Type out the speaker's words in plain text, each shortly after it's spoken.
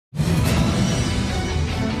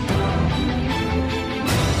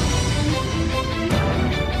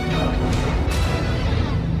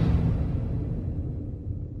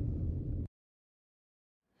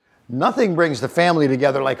Nothing brings the family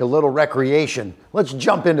together like a little recreation. Let's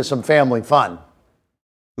jump into some family fun.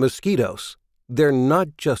 Mosquitoes. They're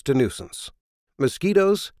not just a nuisance.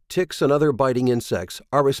 Mosquitoes, ticks, and other biting insects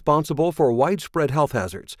are responsible for widespread health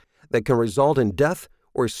hazards that can result in death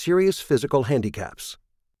or serious physical handicaps.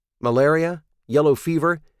 Malaria, yellow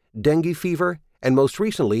fever, dengue fever, and most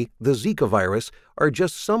recently, the Zika virus are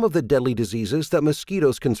just some of the deadly diseases that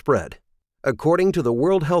mosquitoes can spread. According to the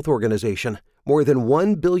World Health Organization, more than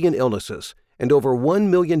 1 billion illnesses and over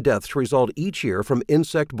 1 million deaths result each year from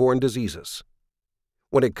insect-borne diseases.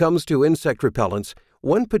 When it comes to insect repellents,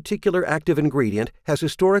 one particular active ingredient has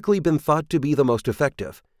historically been thought to be the most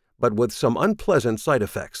effective, but with some unpleasant side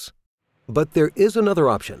effects. But there is another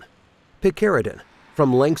option, picaridin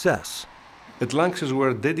from LANXESS. At LANXESS,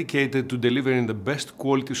 we're dedicated to delivering the best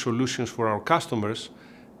quality solutions for our customers,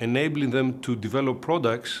 enabling them to develop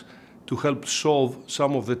products to help solve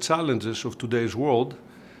some of the challenges of today's world,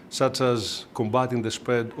 such as combating the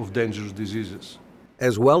spread of dangerous diseases.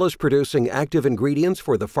 As well as producing active ingredients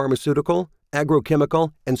for the pharmaceutical,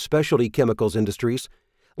 agrochemical, and specialty chemicals industries,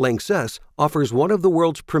 LANXESS offers one of the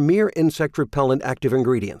world's premier insect repellent active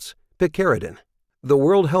ingredients, picaridin. The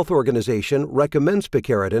World Health Organization recommends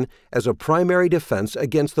picaridin as a primary defense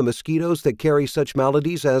against the mosquitoes that carry such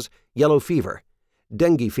maladies as yellow fever,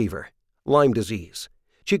 dengue fever, Lyme disease,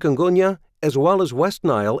 chikungunya, as well as West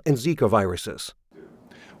Nile and Zika viruses.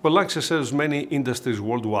 Well, LANXESS has many industries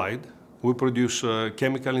worldwide. We produce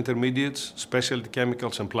chemical intermediates, specialty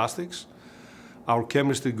chemicals, and plastics. Our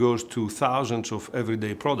chemistry goes to thousands of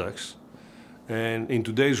everyday products. And in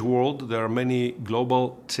today's world, there are many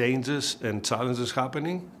global changes and challenges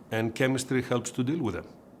happening, and chemistry helps to deal with them.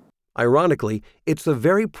 Ironically, it's the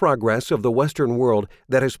very progress of the Western world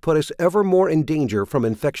that has put us ever more in danger from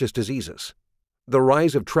infectious diseases. The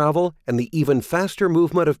rise of travel and the even faster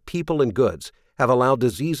movement of people and goods have allowed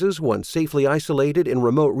diseases once safely isolated in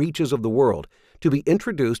remote reaches of the world to be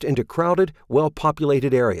introduced into crowded,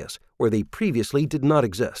 well-populated areas where they previously did not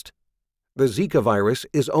exist. The Zika virus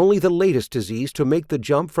is only the latest disease to make the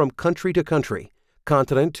jump from country to country,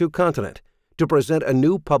 continent to continent, to present a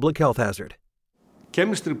new public health hazard.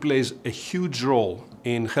 Chemistry plays a huge role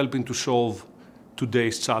in helping to solve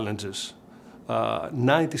today's challenges.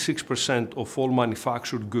 96% of all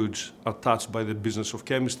manufactured goods are touched by the business of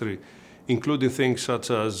chemistry, including things such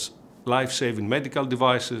as life-saving medical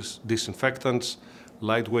devices, disinfectants,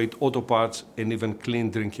 lightweight auto parts, and even clean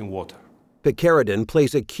drinking water. Picaridin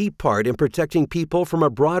plays a key part in protecting people from a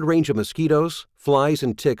broad range of mosquitoes, flies,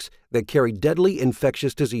 and ticks that carry deadly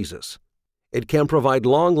infectious diseases. It can provide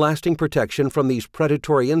long-lasting protection from these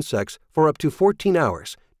predatory insects for up to 14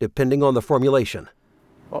 hours, depending on the formulation.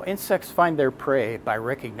 Well, insects find their prey by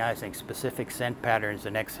recognizing specific scent patterns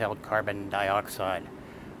in exhaled carbon dioxide.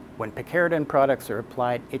 When picaridin products are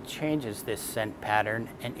applied, it changes this scent pattern,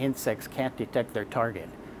 and insects can't detect their target.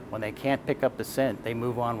 When they can't pick up the scent, they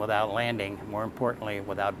move on without landing, more importantly,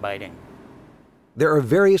 without biting. There are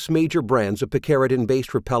various major brands of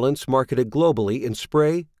picaridin-based repellents marketed globally in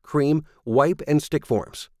spray, cream, wipe, and stick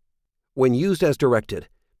forms. When used as directed,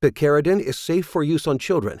 picaridin is safe for use on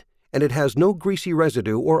children, and it has no greasy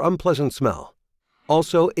residue or unpleasant smell.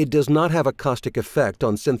 Also, it does not have a caustic effect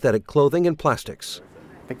on synthetic clothing and plastics.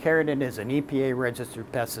 Picaridin is an EPA-registered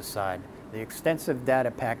pesticide. The extensive data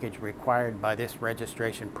package required by this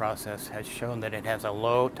registration process has shown that it has a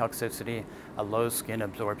low toxicity, a low skin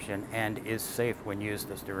absorption, and is safe when used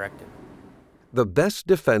as directed. The best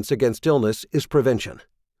defense against illness is prevention.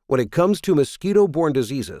 When it comes to mosquito-borne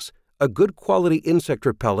diseases, a good quality insect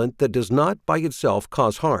repellent that does not by itself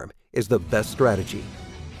cause harm is the best strategy.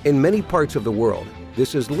 In many parts of the world,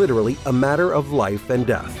 this is literally a matter of life and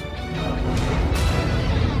death.